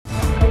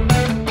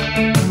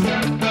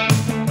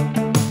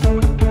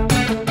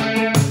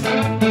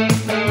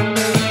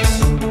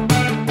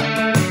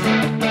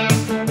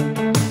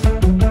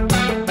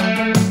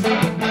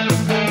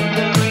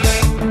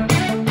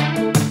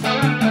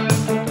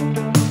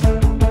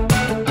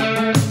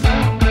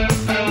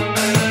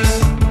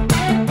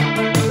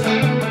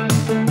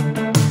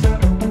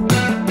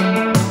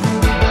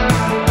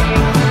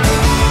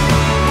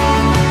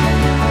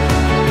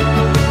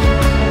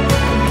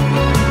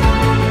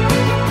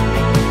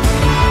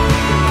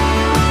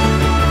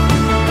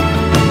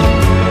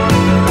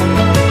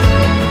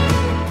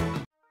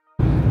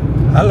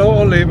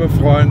Hallo liebe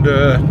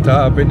Freunde,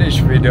 da bin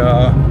ich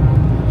wieder.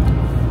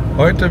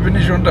 Heute bin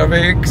ich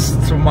unterwegs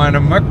zu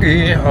meinem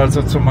Möcki,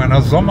 also zu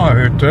meiner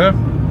Sommerhütte,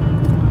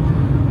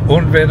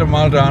 und werde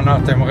mal da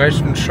nach dem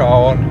Rechten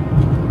schauen.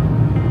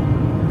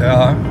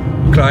 Ja,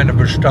 kleine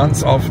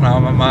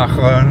Bestandsaufnahme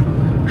machen,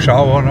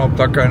 schauen, ob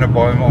da keine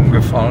Bäume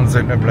umgefallen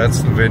sind im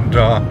letzten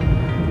Winter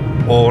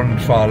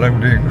und vor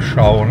allem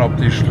schauen, ob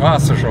die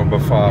Straße schon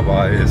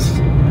befahrbar ist.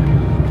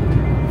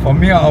 Von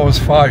mir aus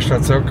fahre ich da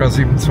ca.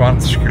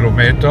 27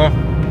 Kilometer,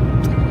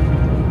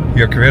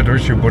 hier quer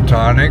durch die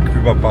Botanik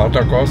über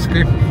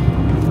Bartakoski.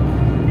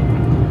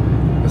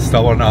 Es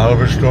dauert eine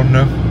halbe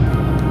Stunde.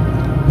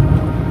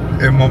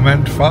 Im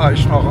Moment fahre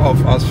ich noch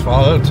auf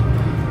Asphalt,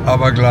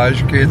 aber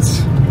gleich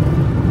geht's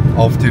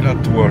auf die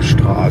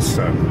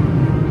Naturstraße.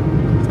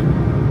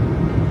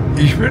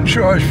 Ich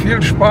wünsche euch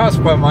viel Spaß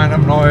bei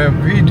meinem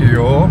neuen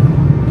Video,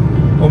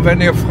 und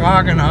wenn ihr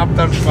Fragen habt,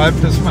 dann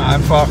schreibt es mir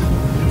einfach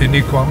in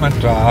die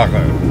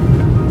Kommentare.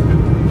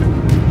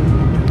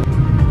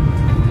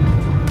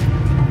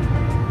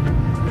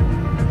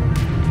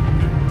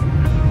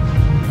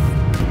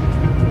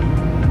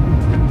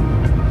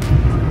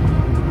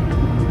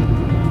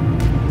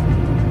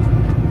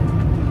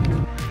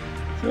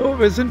 So,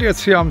 wir sind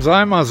jetzt hier am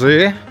Seimer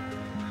See,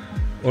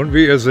 und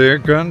wie ihr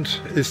sehen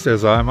könnt, ist der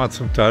Seimer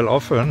zum Teil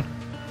offen.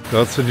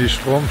 Dort sind die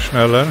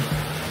Stromschnellen.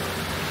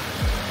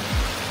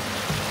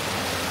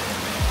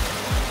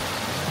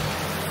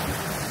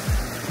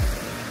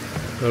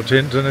 Dort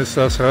hinten ist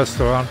das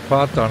Restaurant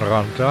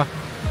Patanranta.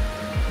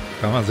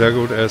 Kann man sehr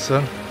gut essen.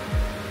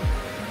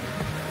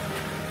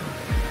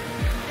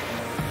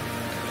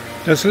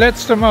 Das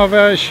letzte Mal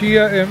war ich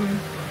hier im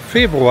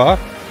Februar,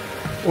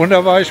 und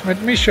da war ich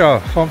mit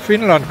Micha vom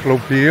Finnland Club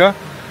hier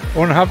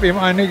und habe ihm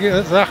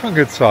einige Sachen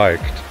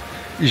gezeigt.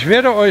 Ich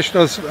werde euch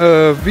das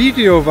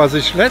Video, was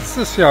ich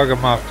letztes Jahr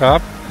gemacht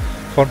habe,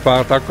 von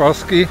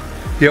Bartakoski,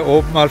 hier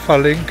oben mal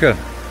verlinken.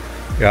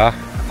 Ja,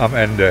 am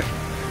Ende.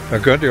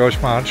 Dann könnt ihr euch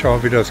mal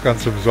anschauen, wie das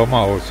Ganze im Sommer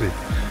aussieht.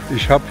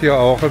 Ich habe hier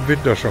auch im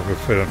Winter schon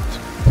gefilmt.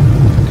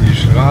 Die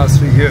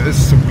Straße hier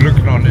ist zum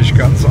Glück noch nicht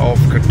ganz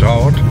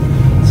aufgetaut,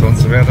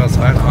 sonst wäre das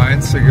ein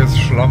einziges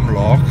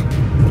Schlammloch.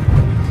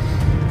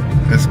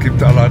 Es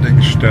gibt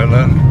allerdings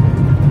Stellen,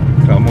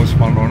 da muss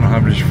man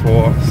unheimlich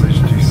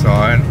vorsichtig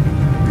sein,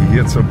 wie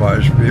hier zum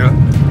Beispiel.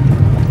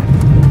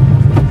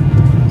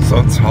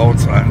 Sonst haut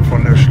es einen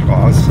von der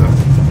Straße.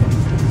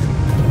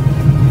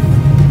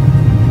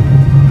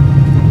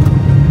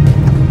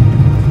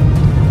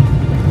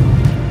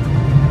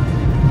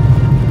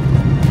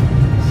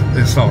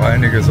 Ist noch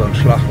einiges an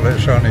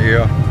Schlaglöchern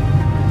hier.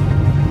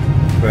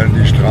 Wenn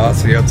die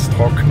Straße jetzt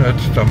trocknet,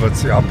 dann wird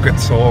sie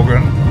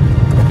abgezogen.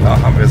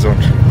 Da haben wir so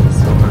eine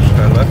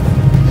Stelle.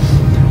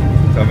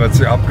 Dann wird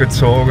sie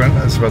abgezogen,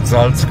 es wird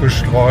Salz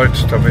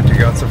gestreut, damit die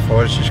ganze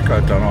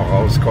Feuchtigkeit dann auch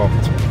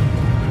rauskommt.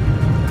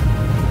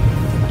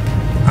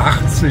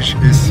 80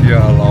 ist hier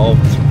erlaubt,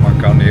 man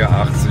kann hier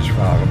 80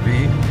 fahren,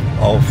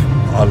 wie auf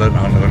allen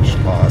anderen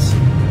Straßen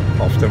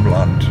auf dem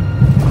Land.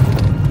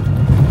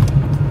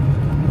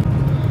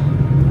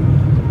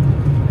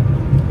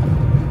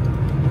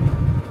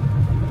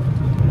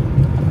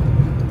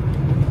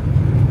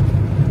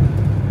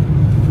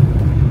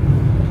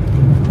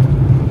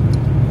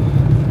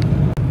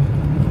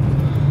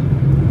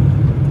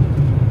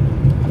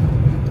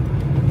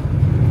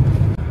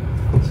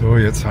 So,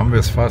 jetzt haben wir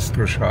es fast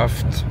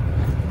geschafft.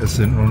 Es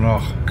sind nur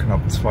noch knapp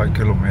 2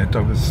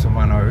 Kilometer bis zu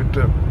meiner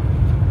Hütte.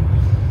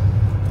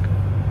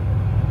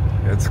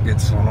 Jetzt geht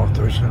es nur noch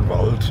durch den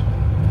Wald.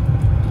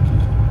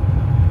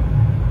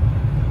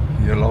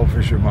 Hier laufe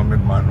ich immer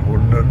mit meinen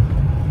Hunden.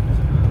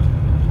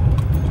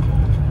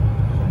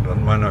 Und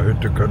an meiner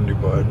Hütte können die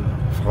beiden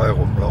frei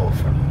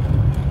rumlaufen.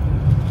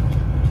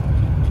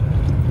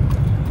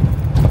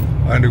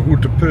 Eine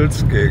gute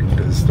Pilzgegend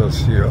ist das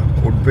hier,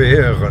 und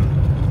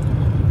Beeren.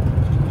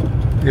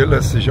 Hier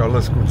lässt sich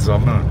alles gut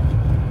sammeln.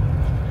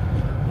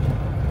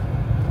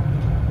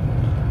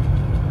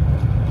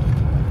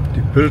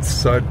 Die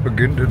Pilzzeit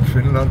beginnt in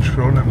Finnland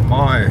schon im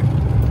Mai.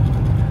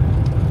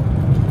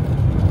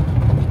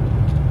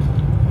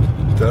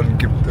 Dann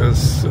gibt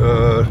es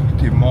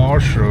die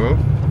Morsche.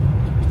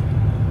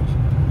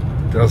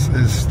 Das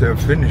ist der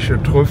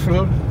finnische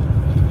Trüffel.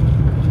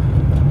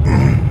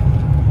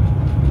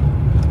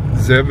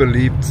 Sehr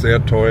beliebt,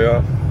 sehr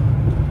teuer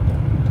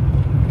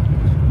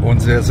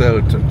und sehr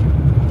selten.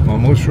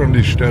 Man muss schon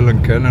die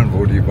Stellen kennen,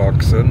 wo die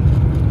wachsen,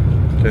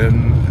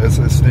 denn es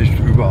ist nicht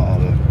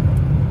überall.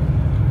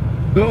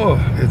 So,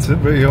 jetzt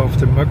sind wir hier auf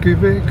dem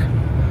Möcki-Weg,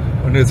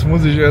 und jetzt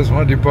muss ich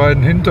erstmal die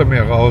beiden hinter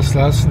mir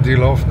rauslassen. Die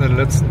laufen den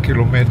letzten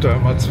Kilometer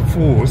immer zu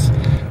Fuß,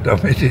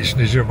 damit ich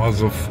nicht immer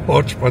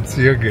sofort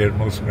spazieren gehen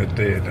muss mit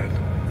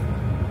denen.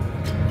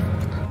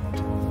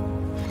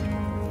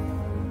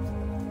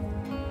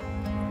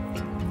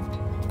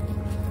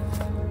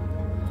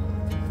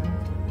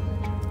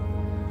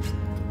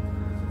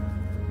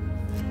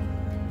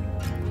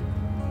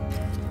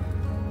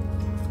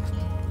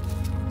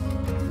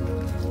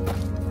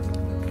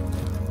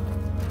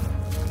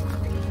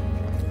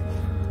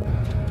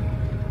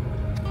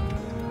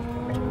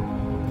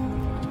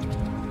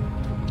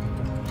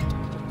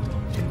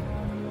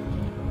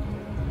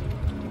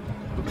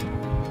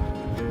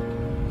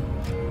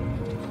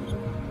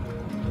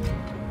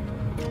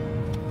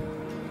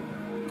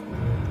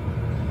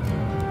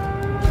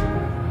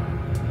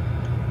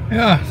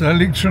 Ja, da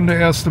liegt schon der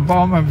erste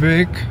Baum im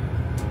Weg.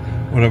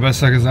 Oder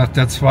besser gesagt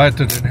der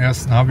zweite, den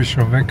ersten habe ich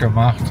schon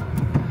weggemacht.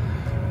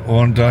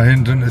 Und da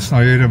hinten ist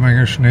noch jede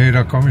Menge Schnee,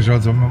 da komme ich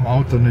also mit dem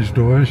Auto nicht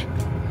durch.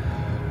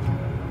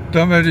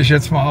 Da werde ich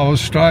jetzt mal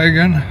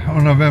aussteigen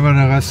und dann werden wir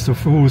den Rest zu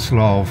Fuß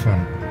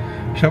laufen.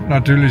 Ich habe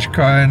natürlich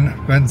kein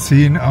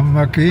Benzin am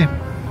Macki,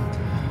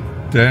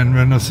 denn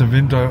wenn das im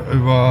Winter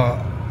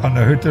über an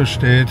der Hütte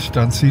steht,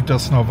 dann zieht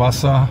das nur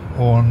Wasser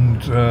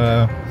und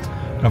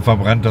dann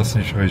verbrennt das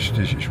nicht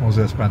richtig. Ich muss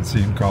erst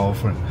Benzin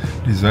kaufen.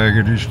 Die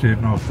Säge, die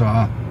steht noch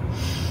da.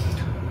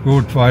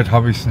 Gut, weit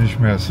habe ich es nicht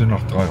mehr, es sind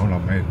noch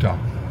 300 Meter.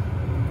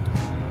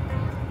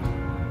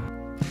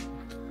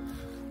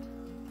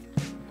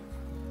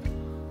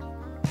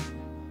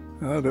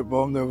 Ja, der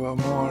Baum, der war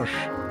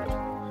morsch.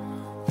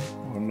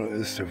 Und da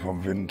ist der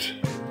vom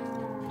Wind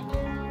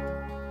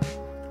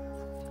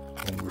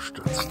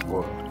umgestürzt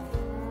worden.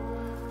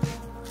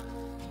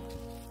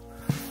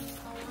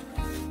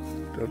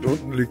 Da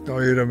unten liegt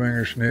noch jede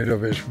Menge Schnee, da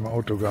wäre ich mit dem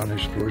Auto gar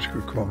nicht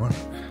durchgekommen.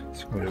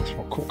 Jetzt muss ich jetzt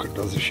mal gucken,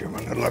 dass ich hier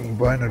meine langen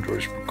Beine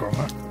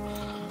durchbekomme.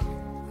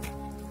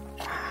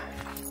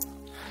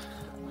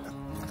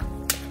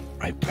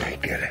 Ein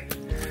Prägel.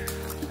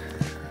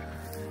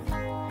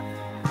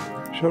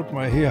 Schaut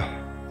mal hier.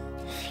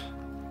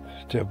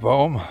 Der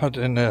Baum hat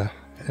in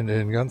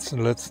den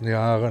ganzen letzten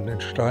Jahren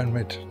den Stein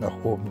mit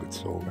nach oben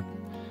gezogen.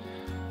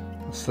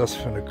 Was das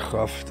für eine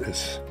Kraft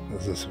ist,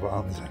 das ist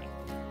Wahnsinn.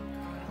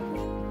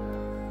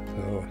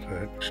 So, da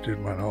hinten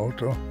steht mein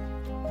Auto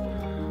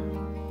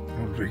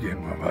und wir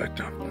gehen mal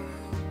weiter.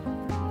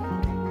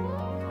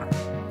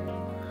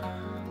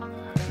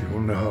 Die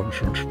Hunde haben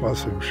schon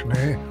Spaß im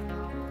Schnee.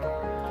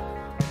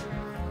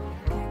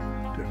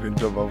 Der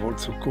Winter war wohl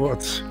zu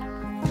kurz.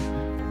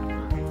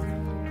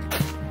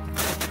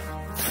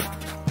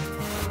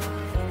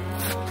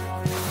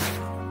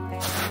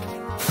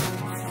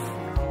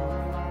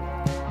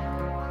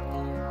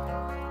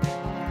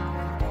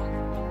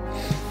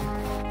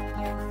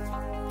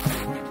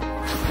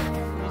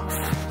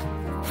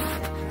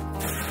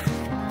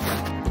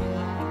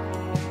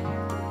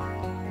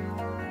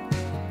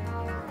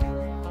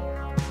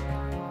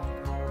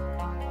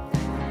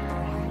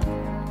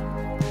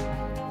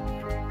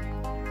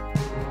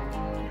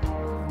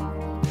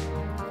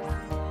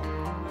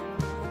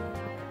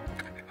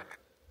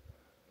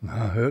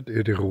 Na, hört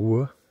ihr die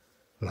Ruhe?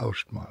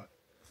 Lauscht mal.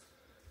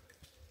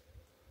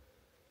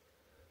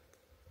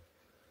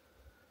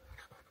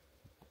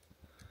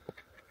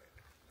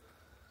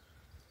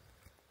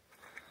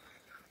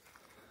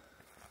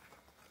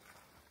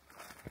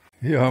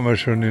 Hier haben wir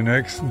schon die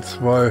nächsten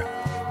 2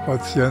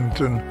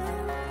 Patienten.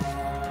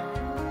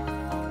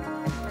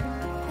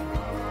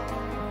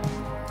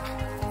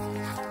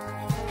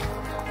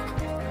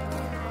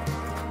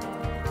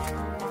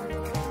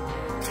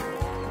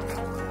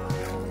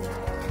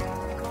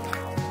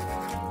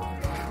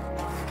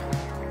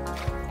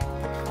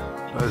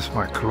 Da ist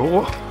mein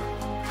Klo.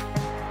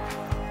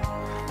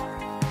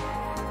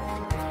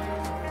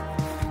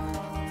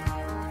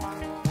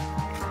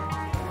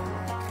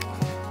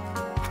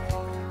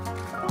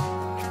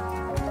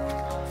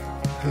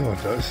 So,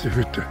 da ist die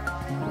Hütte.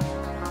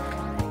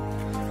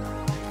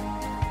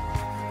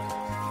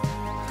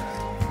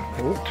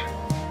 Gut.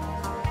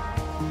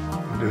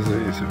 Und der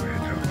See ist im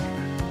Hintergrund.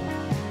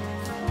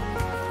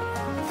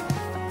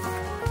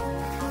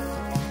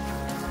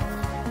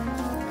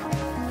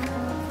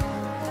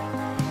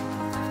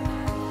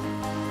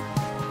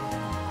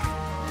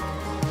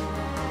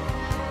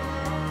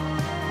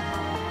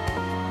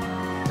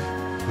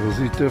 So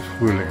sieht der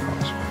Frühling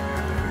aus bei mir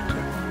in der Hütte.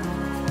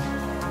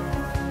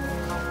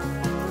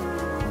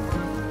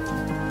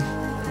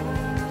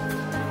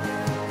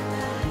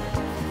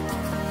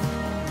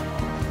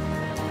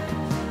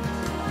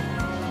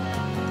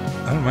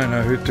 An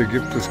meiner Hütte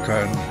gibt es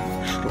keinen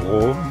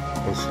Strom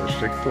aus der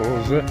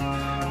Steckdose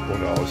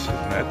oder aus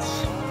dem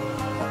Netz.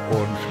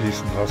 Und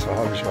fließend Wasser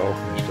habe ich auch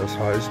nicht. Das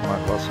heißt,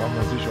 mein Wasser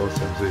muss ich aus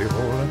dem See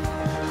holen.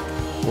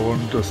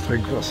 Und das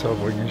Trinkwasser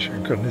bringe ich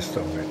in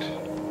Kanister mit.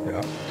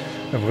 Ja.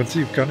 Im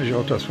Prinzip kann ich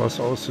auch das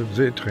Wasser aus dem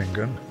See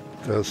trinken.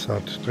 Das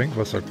hat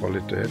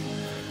Trinkwasserqualität,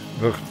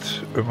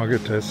 wird immer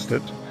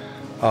getestet.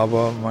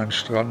 Aber mein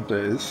Strand,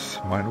 der ist,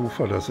 mein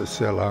Ufer, das ist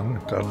sehr lang,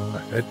 dann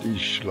hätte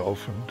ich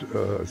laufend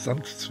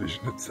Sand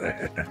zwischen den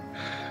Zähnen.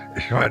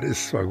 Ich meine,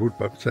 ist zwar gut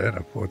beim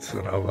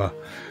Zähneputzen, aber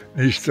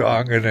nicht so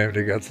angenehm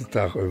den ganzen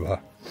Tag über.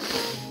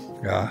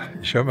 Ja,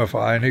 ich habe mir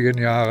vor einigen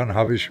Jahren,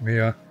 habe ich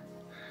mir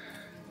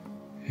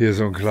hier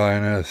so ein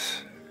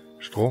kleines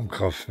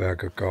Stromkraftwerk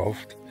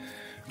gekauft.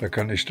 Da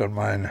kann ich dann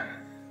mein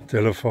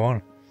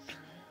Telefon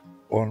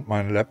und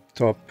mein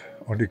Laptop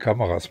und die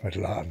Kameras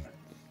mitladen.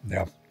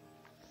 Ja.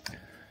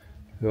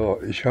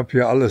 So, ich habe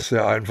hier alles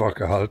sehr einfach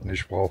gehalten.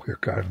 Ich brauche hier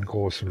keinen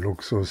großen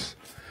Luxus.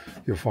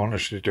 Hier vorne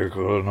steht der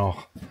Grill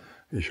noch.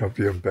 Ich habe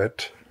hier im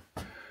Bett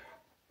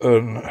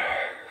einen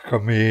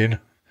Kamin.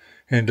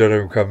 Hinter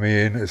dem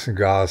Kamin ist ein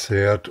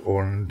Gasherd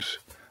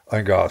und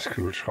ein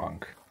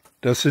Gaskühlschrank.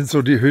 Das sind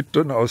so die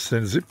Hütten aus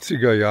den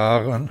 70er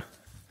Jahren.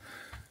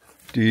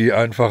 Die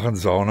einfachen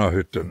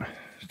Saunahütten.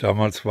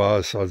 Damals war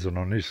es also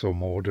noch nicht so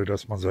Mode,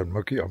 dass man sein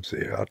Möcki am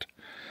See hat.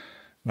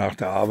 Nach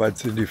der Arbeit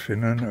sind die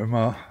Finnen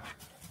immer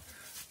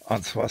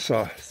ans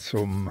Wasser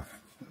zum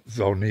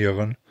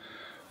Saunieren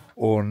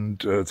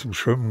und zum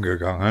Schwimmen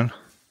gegangen.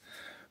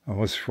 Man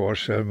muss sich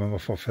vorstellen, wenn man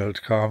vom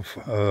Feld kam,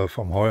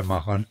 vom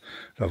Heumachen,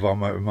 da war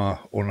man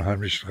immer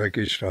unheimlich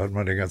dreckig, da hat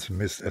man den ganzen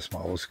Mist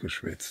erstmal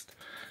ausgeschwitzt.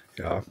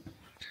 Ja,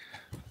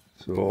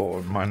 so,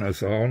 und meine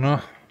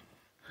Sauna,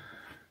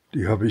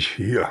 die habe ich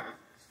hier.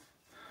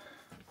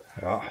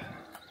 Ja,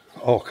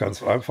 auch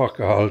ganz einfach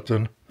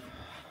gehalten.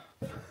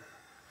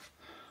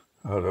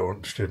 Ja, da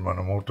unten steht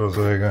meine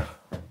Motorsäge.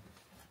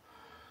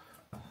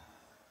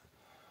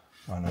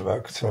 Meine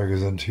Werkzeuge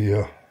sind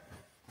hier.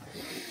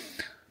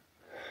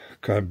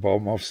 Kein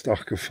Baum aufs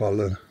Dach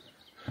gefallen.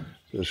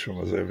 Das ist schon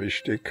mal sehr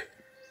wichtig.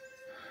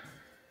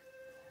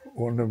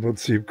 Und im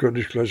Prinzip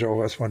könnte ich gleich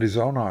auch erstmal die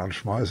Sauna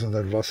anschmeißen,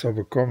 denn Wasser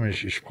bekomme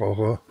ich.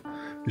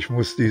 Ich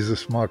muss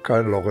dieses Mal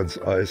kein Loch ins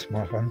Eis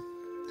machen,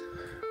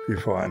 wie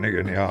vor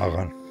einigen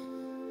Jahren.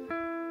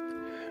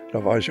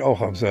 Da war ich auch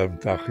am selben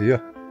Tag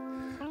hier,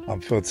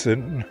 am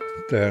 14.,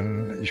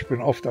 denn ich bin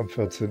oft am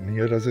 14.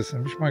 hier, das ist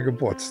nämlich mein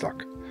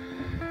Geburtstag.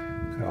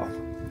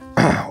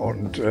 Ja,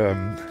 und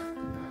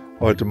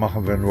heute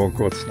machen wir nur einen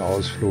kurzen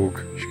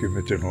Ausflug. Ich gehe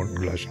mit den Hunden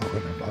gleich noch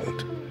in den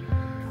Wald.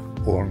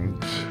 Und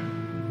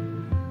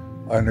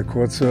eine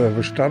kurze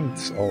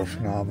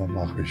Bestandsaufnahme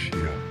mache ich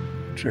hier.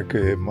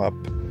 Checke eben ab,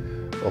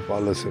 ob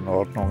alles in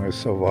Ordnung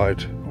ist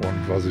soweit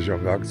und was ich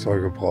an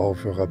Werkzeuge brauche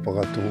für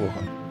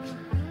Reparaturen.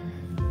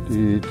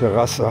 Die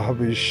Terrasse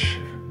habe ich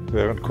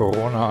während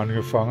Corona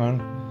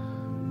angefangen,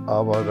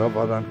 aber da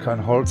war dann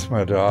kein Holz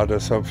mehr da,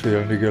 deshalb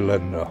fehlen die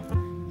Geländer.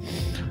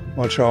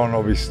 Mal schauen,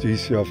 ob ich es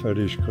dieses Jahr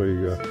fertig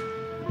kriege.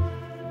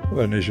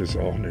 Wenn nicht, ist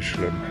auch nicht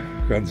schlimm.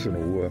 Ganz in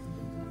Ruhe.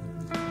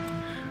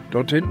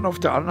 Dort hinten auf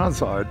der anderen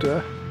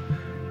Seite,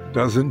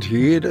 da sind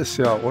jedes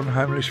Jahr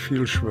unheimlich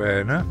viele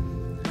Schwäne.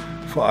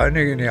 Vor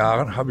einigen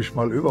Jahren habe ich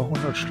mal über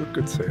 100 Stück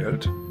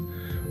gezählt.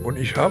 Und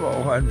ich habe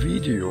auch ein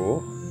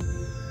Video,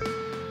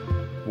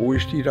 wo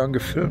ich die dann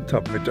gefilmt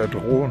habe mit der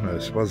Drohne.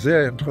 Es war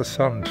sehr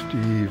interessant.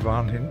 Die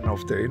waren hinten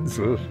auf der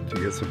Insel,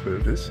 die jetzt im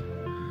Bild ist.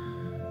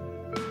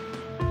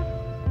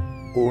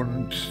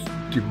 Und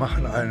die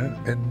machen einen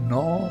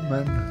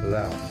enormen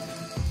Lärm.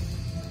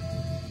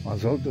 Man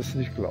sollte es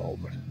nicht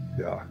glauben.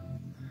 Ja.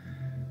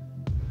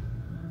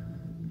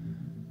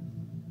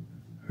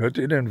 Hört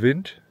ihr den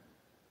Wind?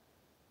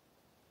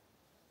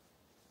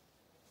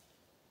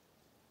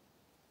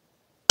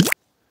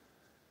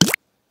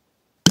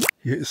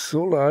 Hier ist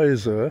so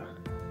leise,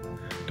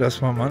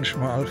 dass man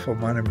manchmal von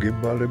meinem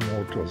Gimbal den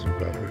Motor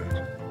sogar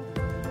hört.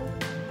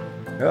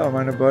 Ja,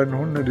 meine beiden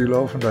Hunde, die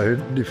laufen da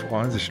hinten, die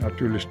freuen sich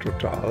natürlich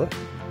total.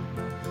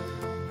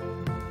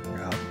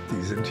 Ja,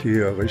 die sind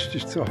hier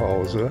richtig zu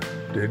Hause.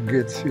 Denen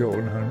geht es hier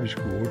unheimlich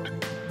gut.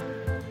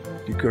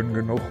 Die können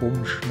genug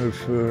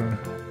rumschnüffeln,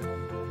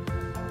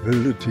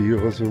 wilde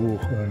Tiere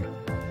suchen,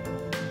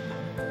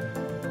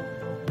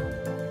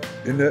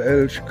 in der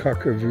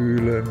Elchkacke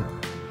wühlen.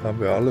 Haben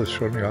wir alles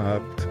schon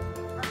gehabt.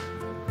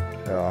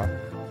 Ja,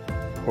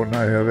 und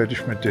nachher werde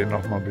ich mit denen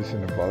noch mal ein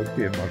bisschen im Wald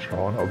gehen, mal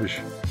schauen, ob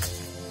ich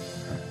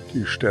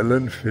die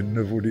Stellen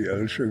finde, wo die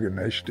Elche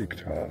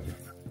genächtigt haben.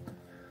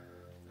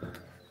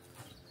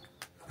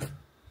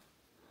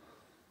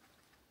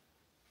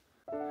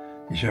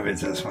 Ich habe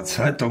jetzt erstmal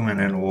Zeitungen in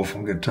den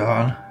Ofen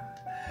getan.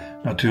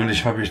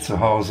 Natürlich habe ich zu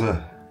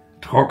Hause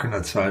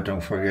trockene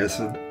Zeitung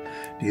vergessen.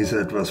 Die ist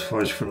etwas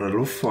feucht von der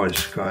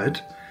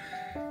Luftfeuchtigkeit.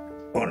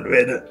 Und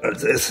werde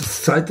als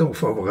erstes Zeitung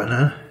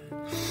verbrennen,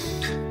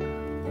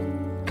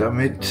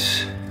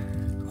 damit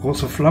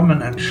große Flammen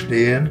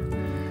entstehen,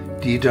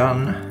 die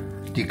dann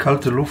die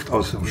kalte Luft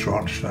aus dem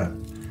Schornstein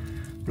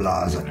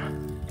blasen.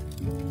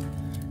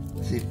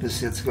 Sieht bis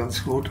jetzt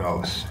ganz gut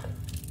aus.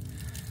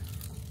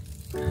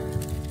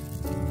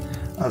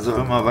 Also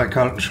immer bei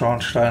kalten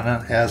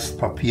Schornsteinen erst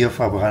Papier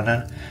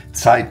verbrennen,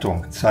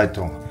 Zeitung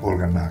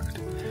wohlgemerkt.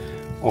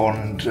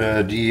 Und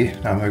die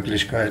nach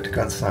Möglichkeit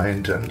ganz nach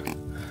hinten.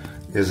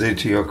 Ihr seht,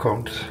 hier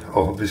kommt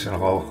auch ein bisschen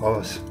Rauch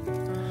raus.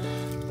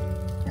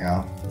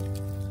 Ja,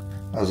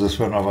 also es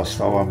wird noch was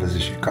dauern, bis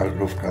ich die kalte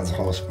Luft ganz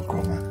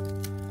rausbekomme.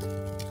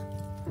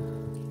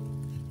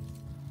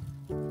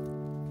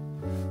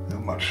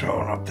 Mal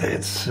schauen, ob der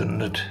jetzt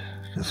zündet.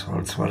 Das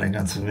Holz war den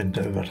ganzen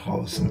Winter über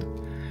draußen.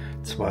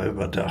 Zwar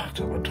überdacht,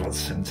 aber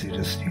trotzdem zieht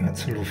es die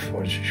ganze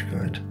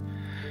Luftfeuchtigkeit.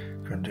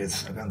 Könnte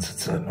jetzt eine ganze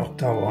Zeit noch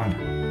dauern.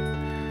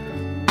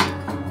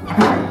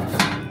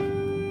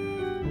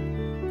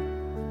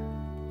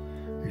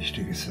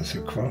 Wichtig ist, dass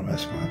der Qualm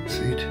erstmal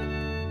abzieht.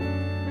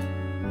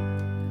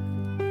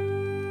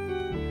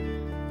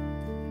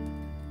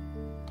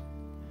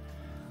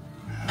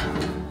 Ja,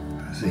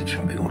 das sieht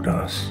schon gut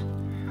aus.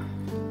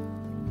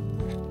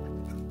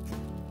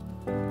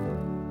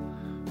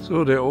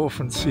 So, der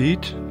Ofen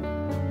zieht.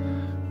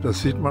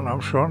 Das sieht man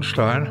am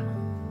Schornstein.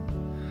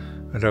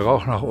 Wenn der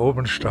Rauch nach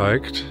oben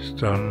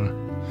steigt, dann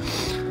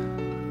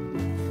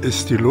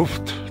ist die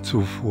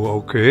Luftzufuhr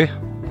okay.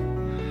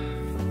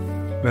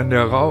 Wenn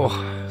der Rauch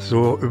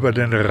so über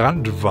den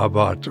Rand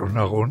wabbert und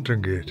nach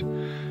unten geht,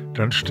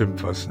 dann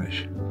stimmt was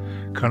nicht.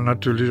 Kann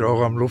natürlich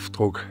auch am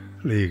Luftdruck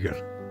liegen.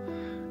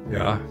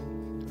 Ja,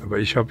 aber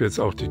ich habe jetzt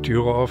auch die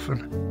Türe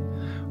offen.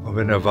 Und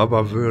wenn er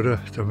wabbern würde,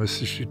 dann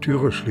müsste ich die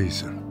Türe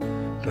schließen.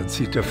 Dann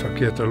zieht er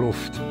verkehrte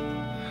Luft.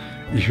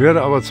 Ich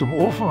werde aber zum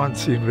Ofen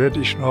anziehen, werde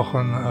ich noch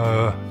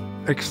ein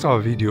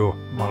extra Video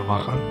mal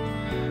machen.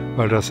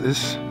 Weil das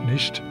ist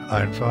nicht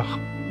einfach,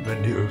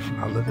 wenn die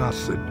Öfen alle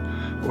nass sind.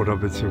 Oder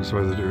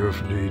beziehungsweise die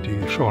Öfen,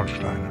 die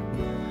Schornsteine.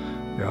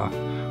 Ja,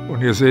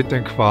 und ihr seht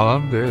den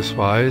Qualm, der ist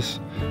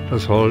weiß.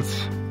 Das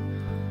Holz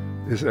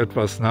ist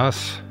etwas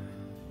nass,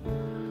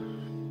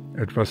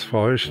 etwas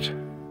feucht.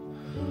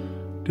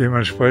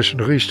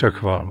 Dementsprechend riecht der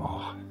Qualm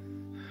auch.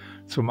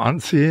 Zum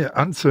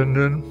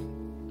Anzünden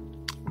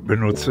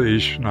benutze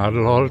ich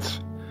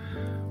Nadelholz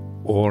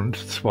und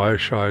 2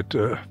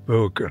 Scheite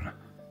Birken.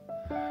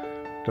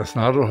 Das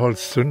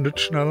Nadelholz zündet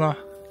schneller,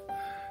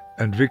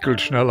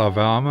 entwickelt schneller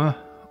Wärme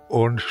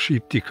und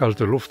schiebt die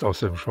kalte Luft aus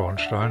dem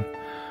Schornstein.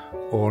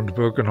 Und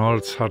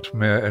Birkenholz hat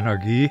mehr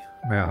Energie,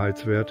 mehr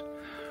Heizwert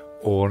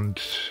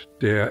und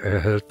der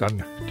erhält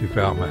dann die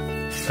Wärme.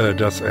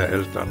 Das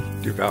erhält dann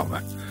die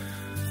Wärme.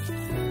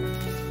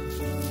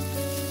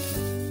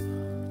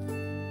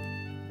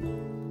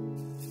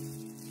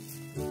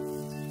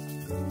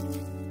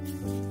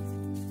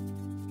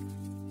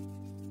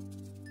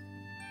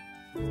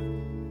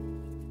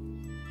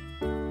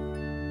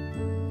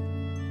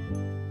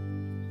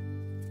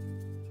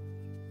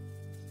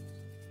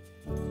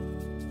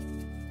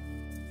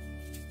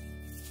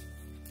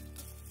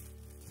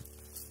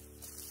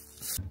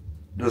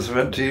 Das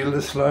Ventil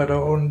ist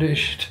leider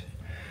undicht.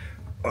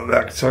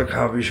 Werkzeug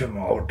habe ich im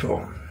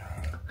Auto.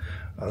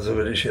 Also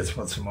will ich jetzt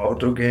mal zum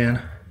Auto gehen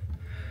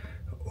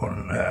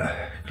und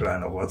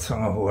kleine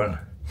Rohrzange holen.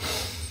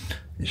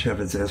 Ich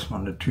habe jetzt erstmal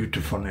eine Tüte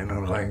von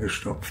innen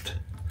reingestopft,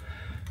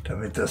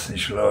 damit das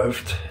nicht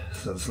läuft.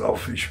 Sonst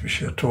laufe ich mich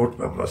hier tot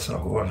beim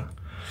Wasser holen.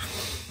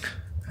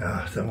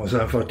 Ja, da muss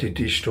einfach die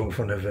Dichtung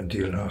von dem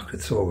Ventil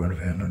nachgezogen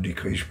werden und die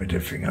kriege ich mit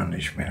den Fingern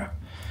nicht mehr.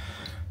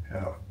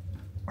 Ja.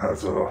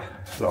 Also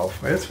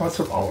laufen wir jetzt mal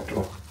zum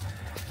Auto.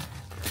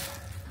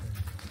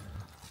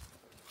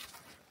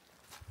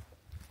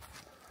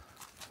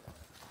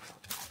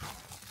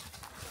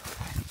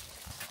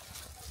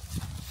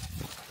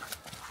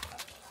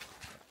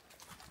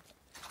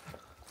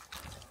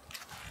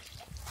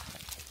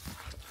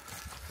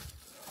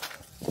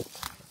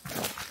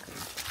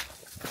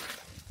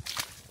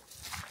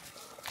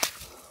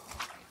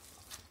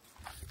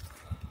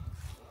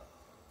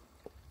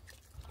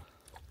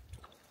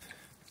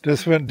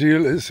 Das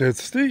Ventil ist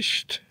jetzt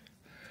dicht.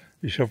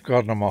 Ich habe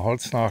gerade noch mal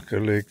Holz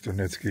nachgelegt und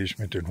jetzt gehe ich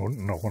mit den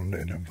Hunden eine Runde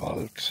in den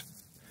Wald.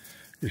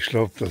 Ich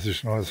glaube, dass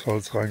ich neues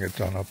Holz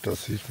reingetan habe,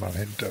 das sieht man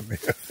hinter mir.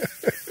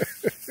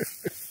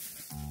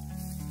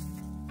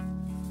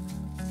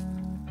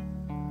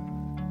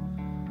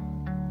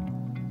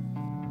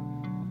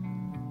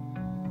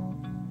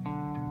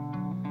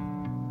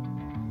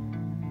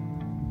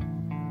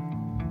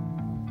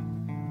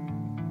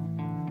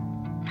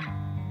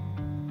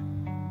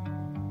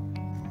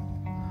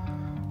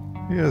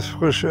 Hier ist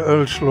frische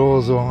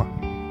Elchlosung.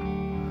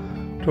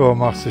 Tor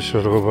macht sich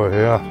da drüber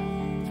her.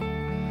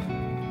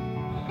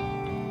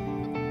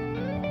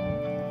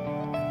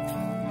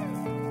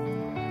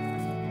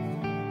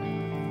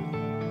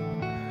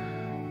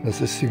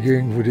 Das ist die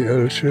Gegend, wo die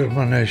Elche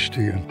immer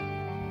nächtigen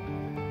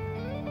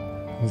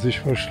und sich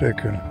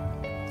verstecken.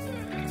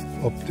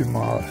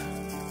 Optimal.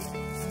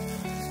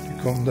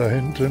 Die kommen da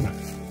hinten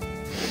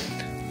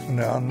von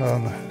der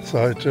anderen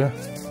Seite,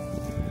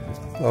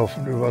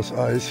 laufen übers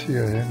Eis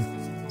hier hin.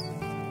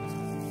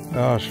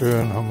 Ja,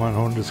 schön, mein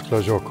Hund ist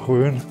gleich auch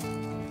grün.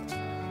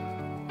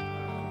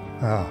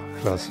 Ja,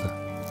 klasse.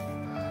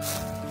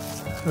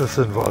 Das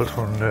sind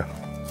Waldhunde.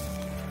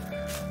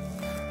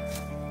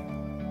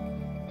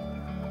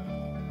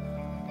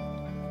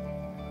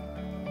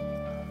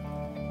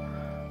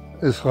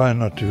 Ist rein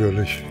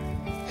natürlich.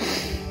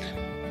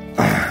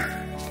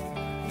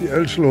 Die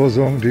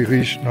Elchlosung, die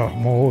riecht nach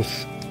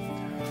Moos.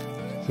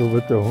 So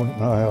wird der Hund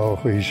nachher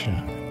auch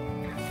riechen.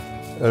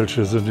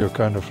 Elche sind ja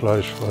keine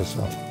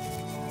Fleischfresser.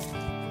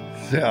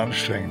 Sehr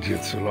anstrengend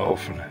hier zu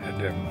laufen in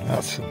dem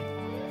nassen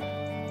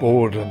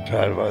Boden.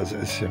 Teilweise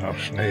ist hier noch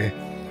Schnee.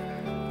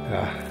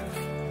 Ja,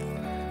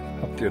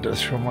 habt ihr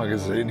das schon mal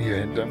gesehen hier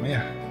hinter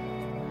mir?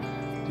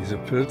 Diese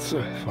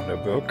Pilze von der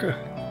Birke.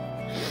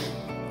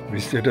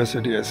 Wisst ihr, dass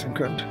ihr die essen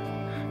könnt?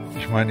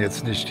 Ich meine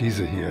jetzt nicht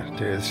diese hier,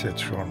 der ist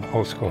jetzt schon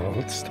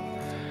ausgeholzt.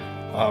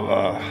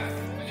 Aber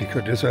die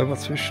könnt ihr selber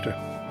züchten.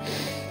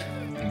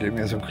 Indem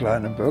ihr so einen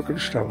kleinen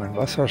Birkenstamm in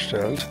Wasser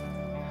stellt.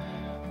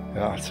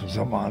 Ja, zum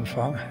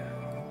Sommeranfang.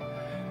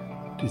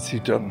 Die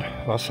zieht dann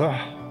Wasser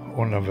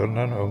und dann werden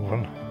dann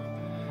irgendwann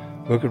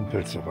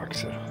Birkenpilze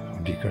wachsen.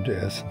 Und die könnt ihr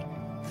essen.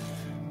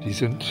 Die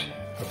sind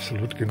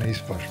absolut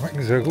genießbar.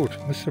 Schmecken sehr gut.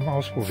 Müsst ihr mal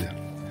ausprobieren.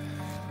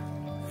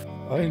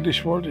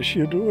 Eigentlich wollte ich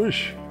hier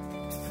durch.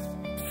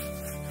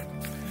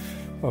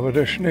 Aber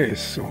der Schnee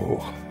ist zu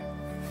hoch.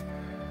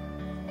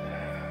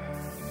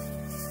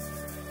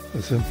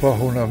 Das sind ein paar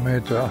hundert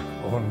Meter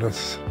und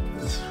das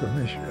ist für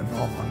mich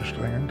enorm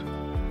anstrengend.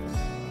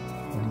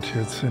 Und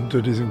jetzt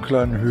hinter diesem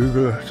kleinen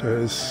Hügel, der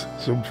ist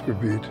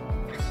Sumpfgebiet.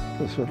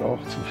 Das wird auch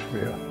zu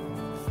schwer.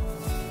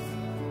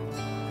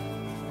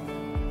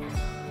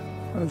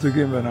 Also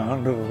gehen wir in eine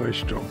andere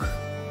Richtung.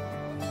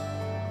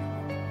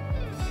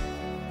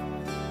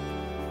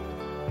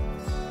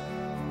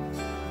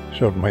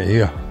 Schaut mal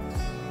hier.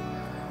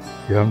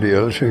 Hier haben die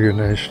Elche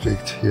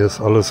genächtigt. Hier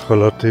ist alles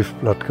relativ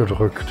platt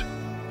gedrückt.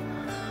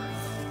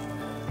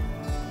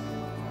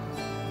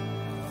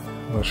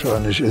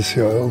 Wahrscheinlich ist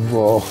ja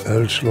irgendwo auch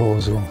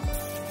Elchlosung.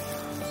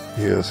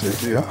 Hier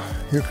seht ihr,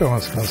 hier kann man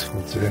es ganz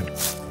gut sehen.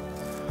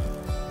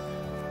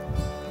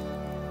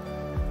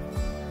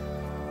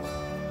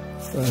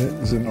 Da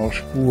hinten sind auch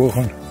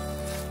Spuren.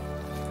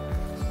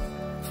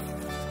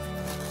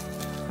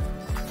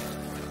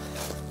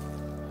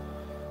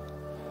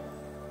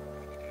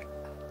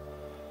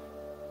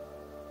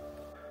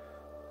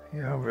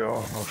 Hier haben wir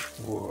auch noch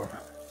Spuren.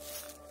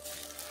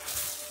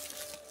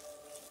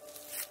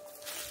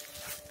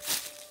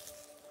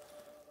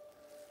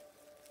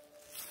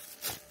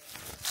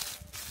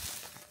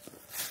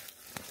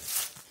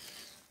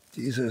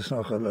 Diese ist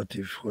noch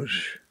relativ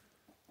frisch.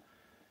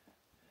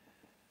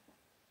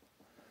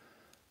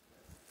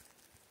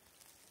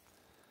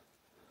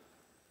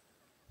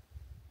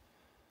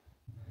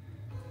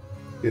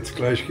 Jetzt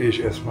gleich gehe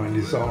ich erstmal in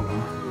die Sauna.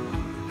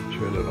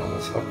 Ich werde noch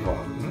was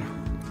abwarten.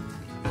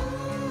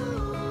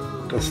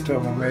 Das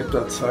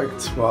Thermometer zeigt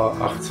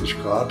zwar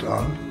 80 Grad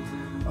an,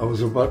 aber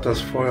sobald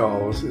das Feuer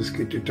aus ist,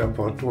 geht die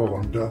Temperatur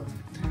runter,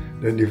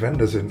 denn die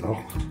Wände sind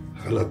noch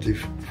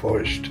relativ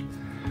feucht.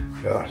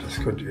 Ja, das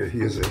könnt ihr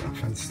hier sehen am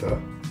Fenster.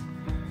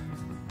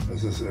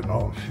 Das ist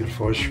enorm viel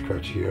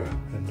Feuchtigkeit hier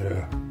in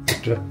der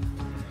Hütte.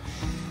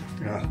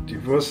 Ja,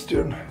 die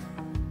Würstchen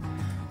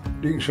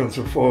liegen schon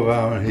zum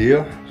Vorwärmen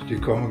hier. Die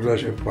kommen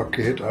gleich im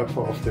Paket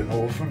einfach auf den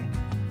Ofen,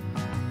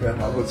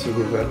 werden ab und zu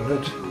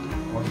gewendet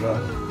und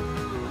dann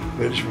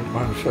werde ich mit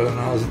meinen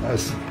Fellnasen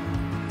essen.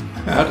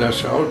 Ja, da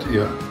schaut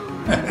ihr.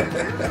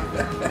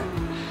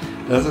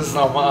 Das ist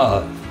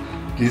normal.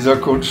 Dieser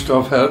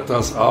Kunststoff hält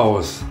das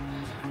aus.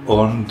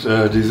 Und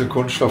diesen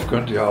Kunststoff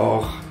könnt ihr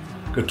auch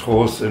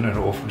getrost in den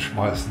Ofen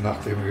schmeißen,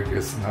 nachdem ihr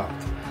gegessen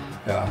habt.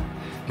 Ja,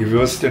 die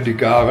Würstchen, die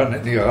garen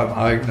in ihrem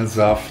eigenen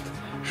Saft,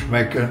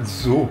 schmecken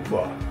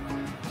super.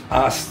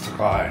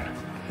 Astrein.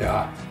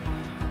 Ja.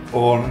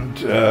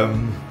 Und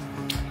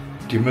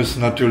die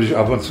müssen natürlich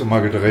ab und zu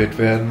mal gedreht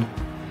werden.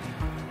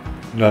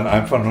 Und dann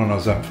einfach nur noch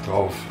Senf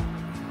drauf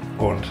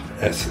und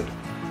essen.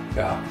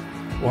 Ja.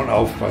 Und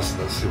aufpassen,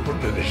 dass die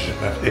Hunde nicht in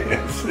der Nähe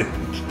sind.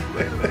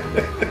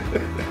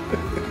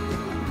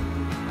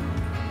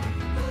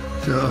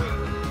 So,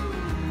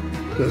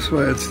 das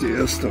war jetzt die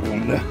erste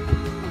Runde.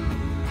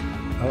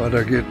 Aber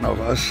da geht noch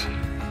was.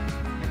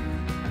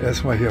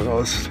 Erstmal hier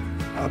raus,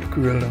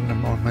 abkühlen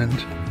im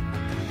Moment.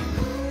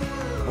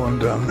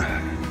 Und dann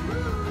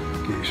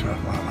gehe ich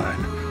nochmal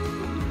rein.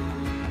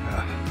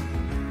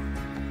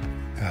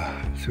 Ja,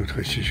 tut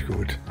richtig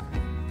gut.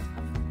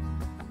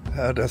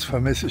 Ja, das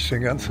vermisse ich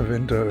den ganzen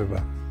Winter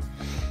über.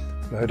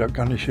 Leider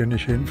kann ich hier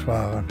nicht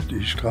hinfahren.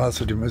 Die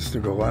Straße, die müsste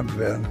geräumt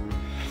werden.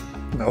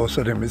 Und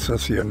außerdem ist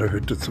das hier in der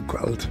Hütte zu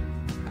kalt.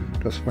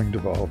 Das bringt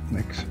überhaupt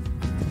nichts.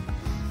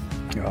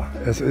 Ja,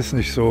 es ist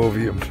nicht so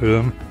wie im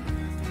Film,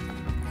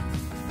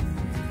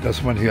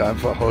 dass man hier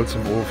einfach Holz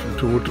im Ofen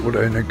tut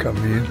oder in den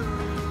Kamin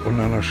und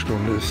nach einer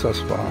Stunde ist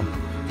das warm.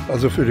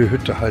 Also für die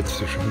Hütte heizt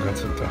sie schon den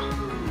ganzen Tag.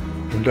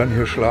 Und dann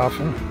hier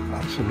schlafen,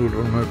 absolut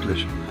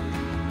unmöglich.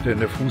 Denn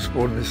der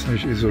Fußboden ist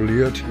nicht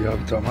isoliert. Ihr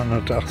habt am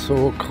anderen Tag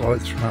so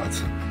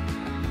Kreuzschmerzen.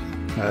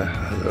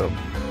 Also,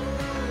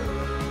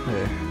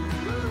 nee.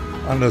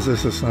 Anders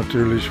ist es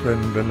natürlich,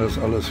 wenn das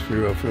alles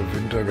für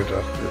Winter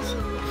gedacht ist.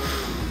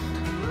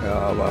 Ja,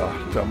 aber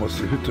da muss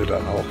die Hütte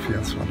dann auch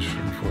 24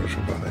 Stunden vorher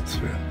schon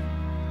beheizt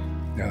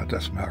werden. Ja,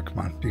 das merkt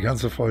man. Die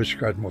ganze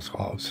Feuchtigkeit muss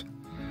raus.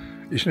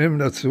 Ich nehme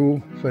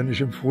dazu, wenn ich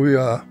im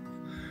Frühjahr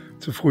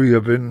zu früh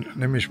hier bin,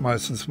 nehme ich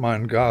meistens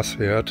meinen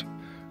Gasherd,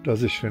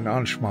 dass ich den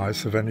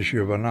anschmeiße, wenn ich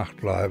hier über Nacht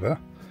bleibe.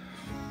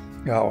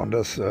 Ja, und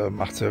das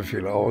macht sehr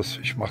viel aus.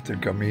 Ich mache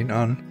den Kamin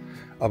an,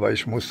 aber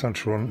ich muss dann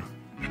schon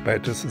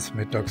spätestens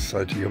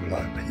Mittagszeit hier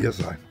bleiben, hier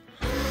sein.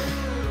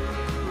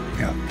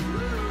 Ja,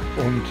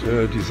 und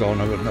die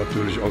Sauna wird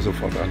natürlich auch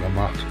sofort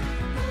angemacht,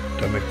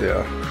 damit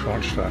der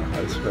Schornstein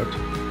heiß wird.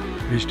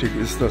 Wichtig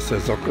ist, dass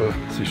der Sockel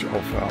sich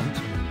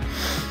aufwärmt.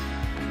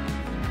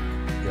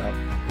 Ja,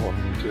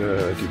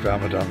 und die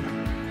Wärme dann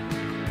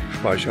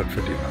speichert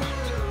für die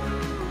Nacht.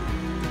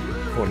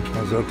 Und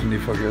man sollte nie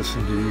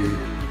vergessen,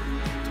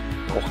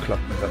 die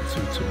Bauchklappen dann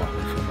zuzumachen,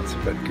 bevor man zu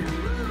Bett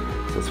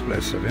geht. Sonst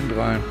bläst der Wind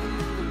rein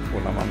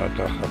und am anderen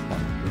Tag hat man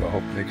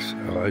überhaupt nichts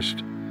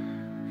erreicht,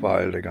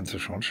 weil der ganze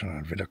Schornstein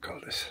dann wieder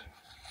kalt ist.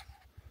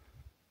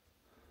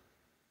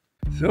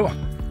 So,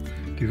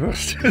 die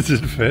Würstchen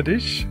sind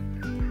fertig.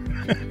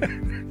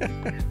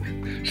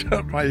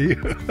 Schaut mal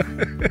hier.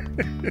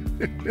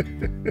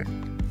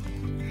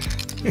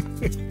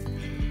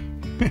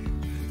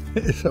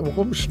 Ist am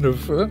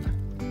Rumschnüffeln.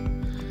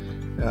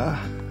 Ja,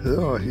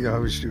 so, hier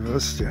habe ich die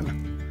Würstchen.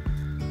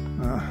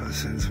 Ja,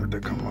 was sind es mit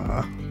der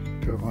Kamera?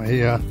 Guck mal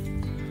hier.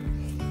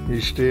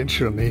 Die stehen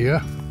schon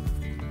hier.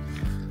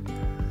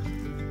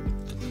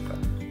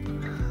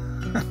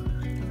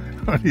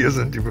 Und hier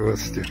sind die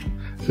Würstchen.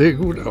 Sehr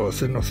gut aus,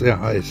 sind noch sehr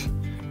heiß.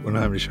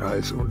 Unheimlich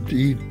heiß. Und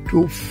die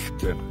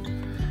duften.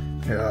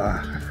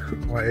 Ja,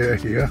 guck mal her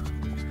hier.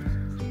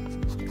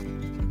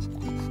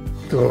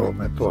 So,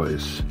 mein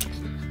Boys.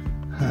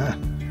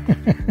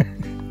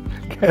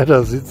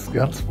 Gerda sitzt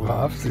ganz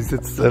brav, sie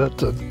sitzt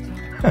selten.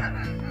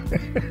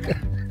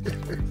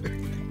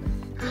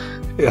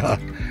 Ja,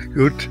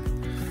 gut.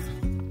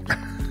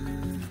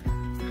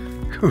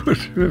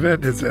 Gut, wir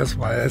werden jetzt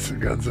erstmal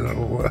essen, ganz in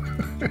Ruhe.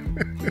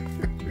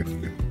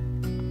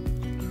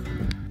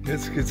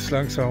 Jetzt geht es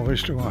langsam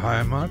Richtung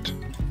Heimat.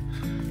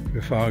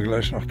 Wir fahren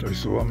gleich noch durch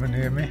Sauna.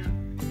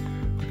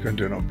 Da könnt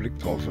ihr noch einen Blick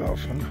drauf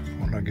werfen.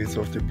 Und dann geht es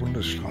auf die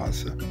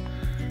Bundesstraße.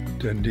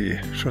 Denn die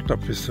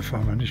Schotterpiste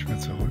fahren wir nicht mehr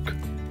zurück.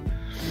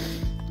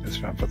 Jetzt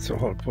sind wir einfach zu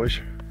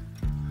holprig.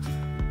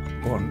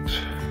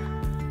 Und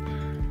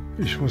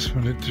ich muss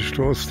mir nicht die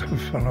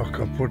Stoßdämpfer noch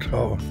kaputt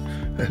hauen.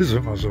 Das ist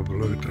immer so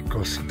blöd, das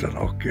kostet dann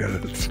auch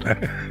Geld.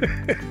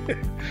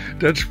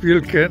 Das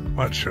Spiel kennt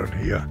man schon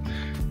hier.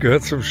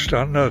 Gehört zum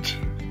Standard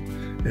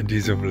in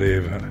diesem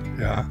Leben.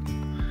 Ja.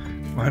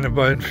 Meine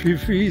beiden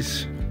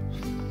Fifis,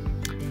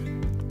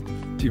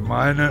 die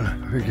meinen,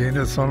 wir gehen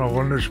jetzt noch eine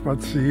Runde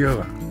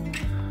spazieren.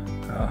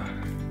 Ja.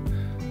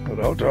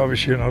 Das Auto habe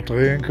ich hier noch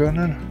drehen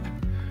können.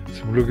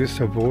 Zum Glück ist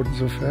der Boden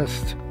so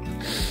fest,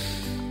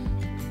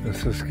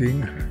 dass das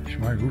ging. Ich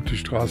meine, gut, die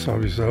Straße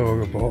habe ich selber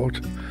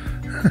gebaut.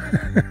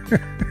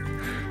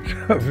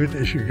 Da bin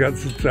ich den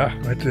ganzen Tag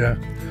mit der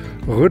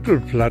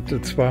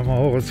Rüttelplatte zweimal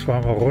hoch und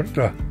zweimal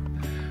runter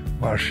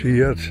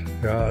marschiert.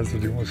 Ja, also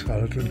die muss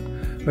halten.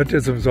 Wird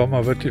jetzt im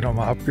Sommer wird die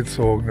nochmal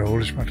abgezogen. Da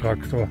hole ich meinen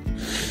Traktor.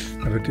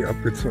 Da wird die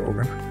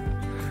abgezogen.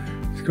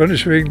 Das konnte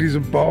ich wegen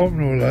diesem Baum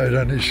nur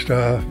leider nicht.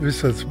 Da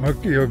wisst ihr, das mag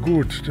ja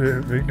gut.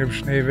 Wegen dem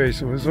Schnee wäre ich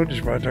sowieso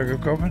nicht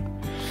weitergekommen.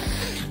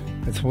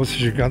 Jetzt muss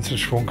ich den ganzen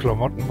Schwung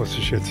Klamotten muss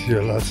ich jetzt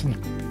hier lassen.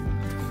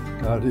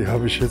 Ja, die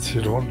habe ich jetzt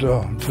hier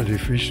drunter unter die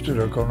Fichte.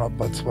 Da kommen noch ein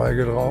paar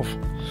Zweige drauf.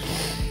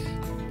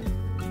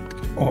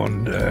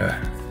 Und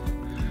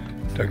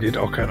da geht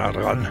auch keiner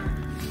dran.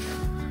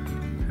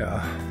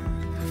 Ja,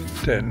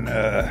 denn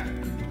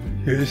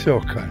hier ist ja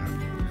auch keiner.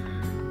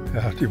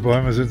 Ja, die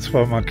Bäume sind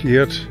zwar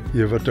markiert,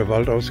 hier wird der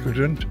Wald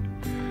ausgedünnt,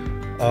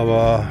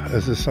 aber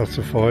es ist noch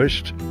zu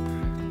feucht.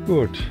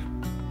 Gut,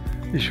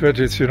 ich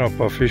werde jetzt hier noch ein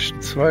paar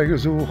Fichtenzweige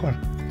suchen,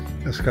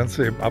 das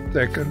Ganze eben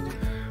abdecken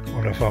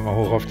und dann fahren wir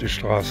hoch auf die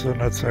Straße und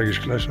dann zeige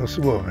ich gleich das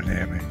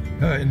Nehme.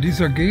 Ja, in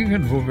dieser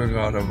Gegend, wo wir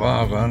gerade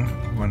waren,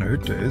 wo meine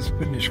Hütte ist,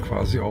 bin ich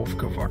quasi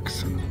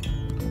aufgewachsen.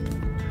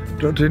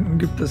 Dort hinten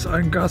gibt es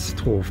einen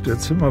Gasthof, der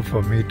Zimmer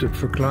vermietet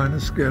für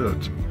kleines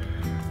Geld.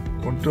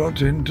 Und dort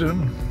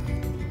hinten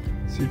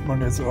sieht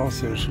man jetzt auch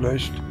sehr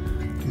schlecht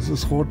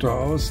dieses rote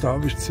Haus, da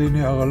habe ich 10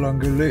 Jahre lang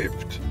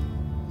gelebt.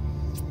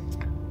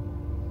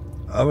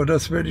 Aber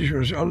das werde ich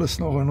euch alles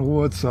noch in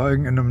Ruhe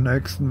zeigen in einem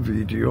nächsten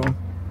Video.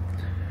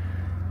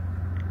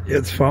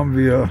 Jetzt fahren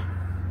wir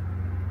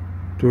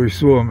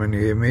durch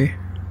Nehme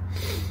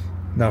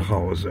nach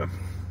Hause.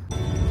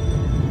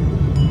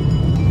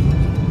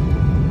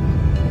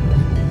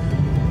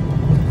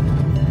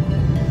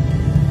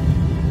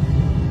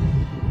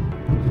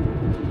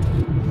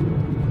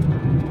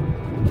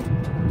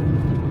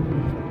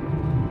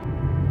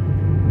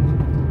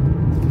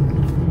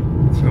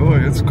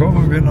 Jetzt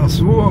kommen wir nach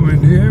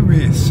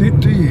Nehme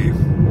City.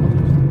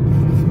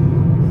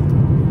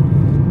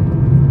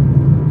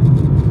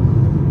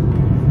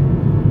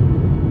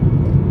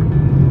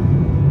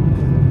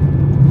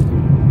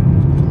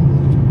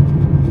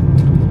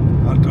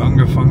 Hat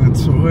angefangen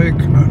zu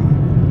regnen.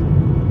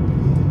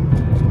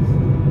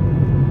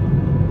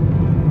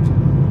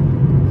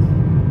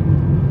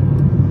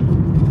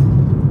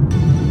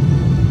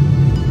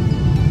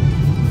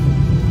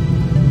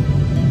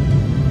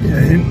 Hier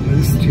hinten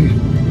ist die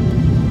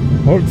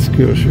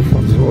Holzkirche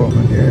von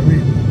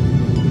Nehme.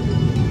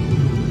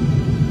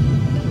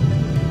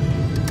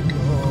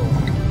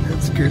 Oh,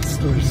 jetzt geht's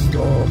durchs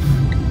Dorf.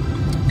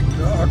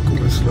 Der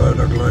Akku ist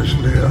leider gleich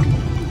leer.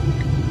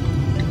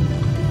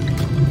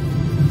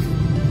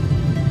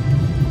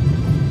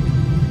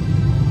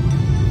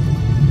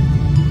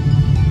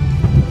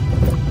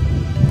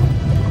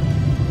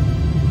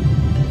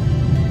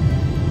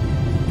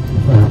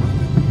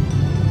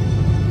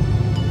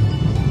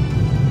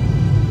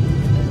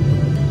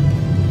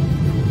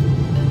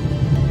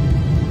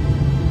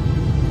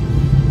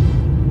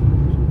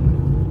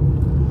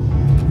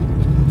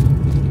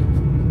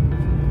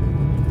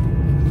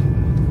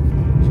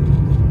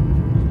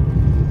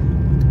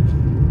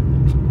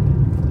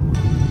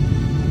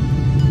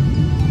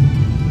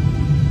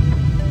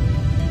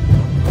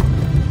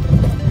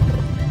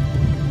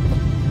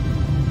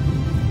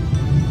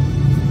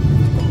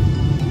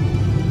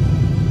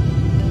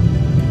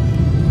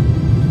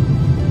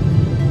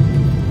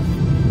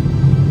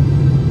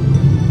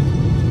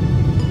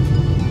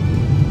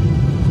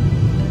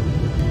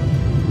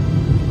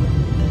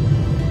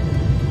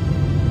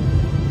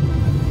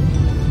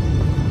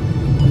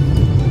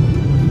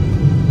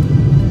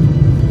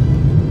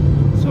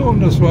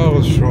 Nein, das war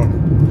es schon.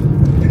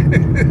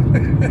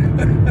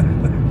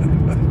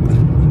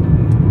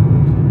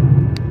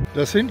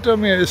 Das hinter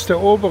mir ist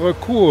der obere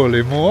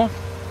Kurlimor.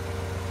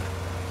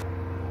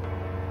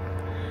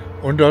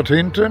 Und dort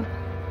hinten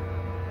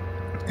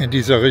in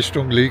dieser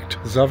Richtung liegt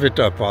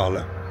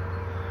Savitapale.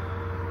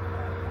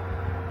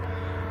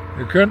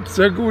 Ihr könnt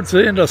sehr gut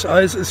sehen, das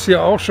Eis ist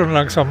hier auch schon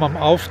langsam am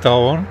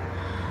Auftauen.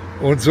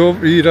 Und so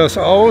wie das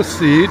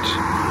aussieht,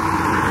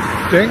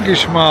 denke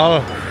ich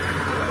mal,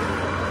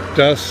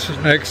 dass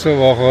nächste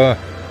Woche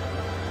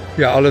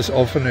hier alles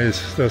offen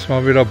ist, dass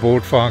man wieder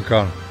Boot fahren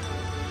kann.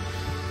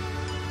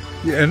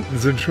 Die Enten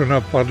sind schon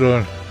am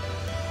Paddeln.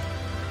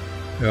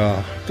 Ja,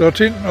 dort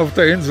hinten auf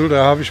der Insel,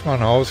 da habe ich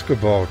mein Haus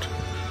gebaut.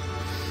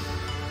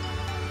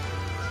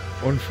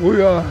 Und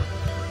früher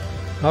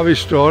habe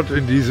ich dort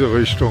in diese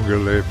Richtung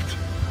gelebt.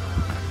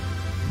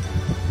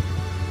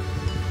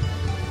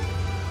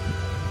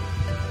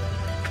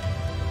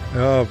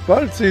 Ja,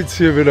 bald sieht es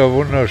hier wieder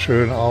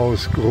wunderschön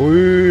aus.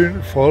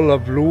 Grün, voller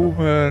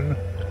Blumen.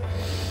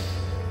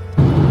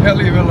 Ja,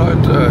 liebe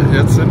Leute,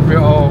 jetzt sind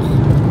wir auch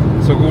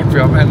so gut wie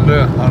am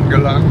Ende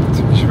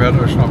angelangt. Ich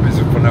werde euch noch ein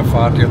bisschen von der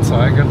Fahrt hier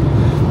zeigen.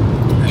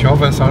 Ich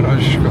hoffe, es hat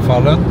euch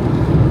gefallen.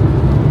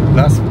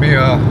 Lasst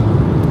mir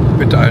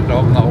bitte einen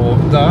Daumen nach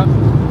oben da.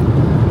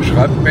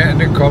 Schreibt mir in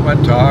die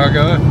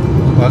Kommentare,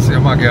 was ihr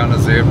mal gerne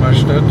sehen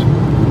möchtet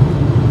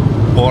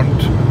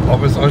und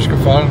ob es euch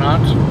gefallen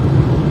hat.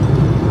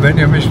 Wenn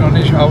ihr mich noch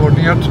nicht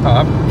abonniert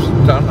habt,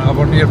 dann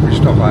abonniert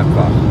mich doch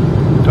einfach.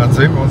 Dann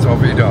sehen wir uns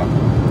auch wieder.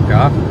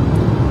 Ja?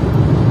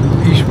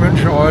 Ich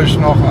wünsche euch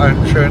noch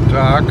einen schönen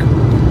Tag.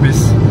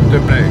 Bis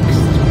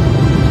demnächst.